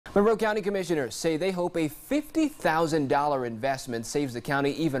Monroe County Commissioners say they hope a $50,000 investment saves the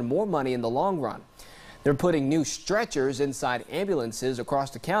county even more money in the long run. They're putting new stretchers inside ambulances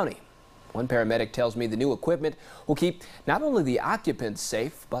across the county. One paramedic tells me the new equipment will keep not only the occupants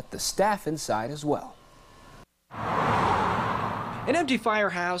safe, but the staff inside as well. An empty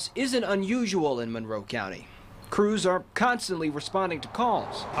firehouse isn't unusual in Monroe County. Crews are constantly responding to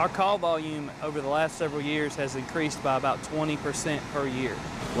calls. Our call volume over the last several years has increased by about 20% per year.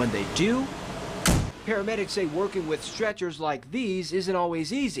 When they do, paramedics say working with stretchers like these isn't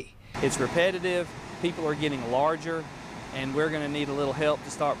always easy. It's repetitive, people are getting larger, and we're going to need a little help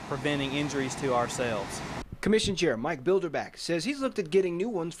to start preventing injuries to ourselves. Commission Chair Mike Bilderback says he's looked at getting new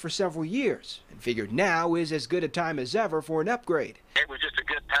ones for several years and figured now is as good a time as ever for an upgrade. It was just a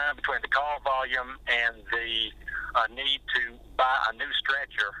good time between the call volume and the need to buy a new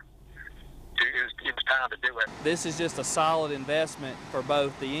stretcher. It's time to do it. This is just a solid investment for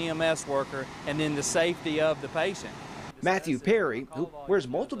both the EMS worker and then the safety of the patient. Matthew Perry, who wears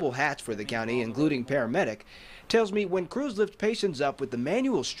multiple hats for the county, including paramedic, tells me when crews lift patients up with the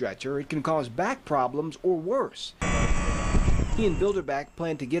manual stretcher, it can cause back problems or worse. He and Bilderback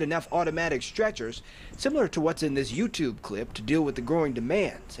plan to get enough automatic stretchers, similar to what's in this YouTube clip, to deal with the growing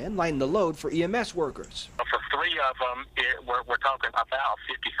demands and lighten the load for EMS workers. For 3 of them, we're talking about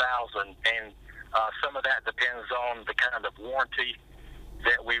 $50,000, and some of that depends on the kind of warranty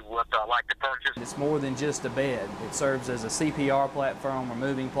that we would like to purchase. It's more than just a bed. It serves as a CPR platform, a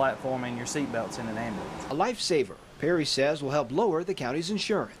moving platform, and your seatbelts in an ambulance. A lifesaver, Perry says, will help lower the county's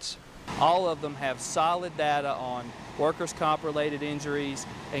insurance. All of them have solid data on workers' comp related injuries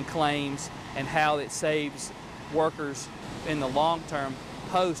and claims and how it saves workers in the long term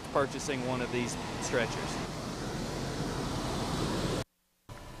post purchasing one of these stretchers.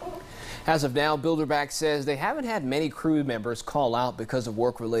 As of now, Bilderback says they haven't had many crew members call out because of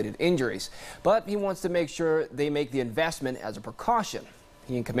work-related injuries, but he wants to make sure they make the investment as a precaution.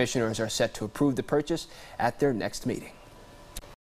 He and commissioners are set to approve the purchase at their next meeting.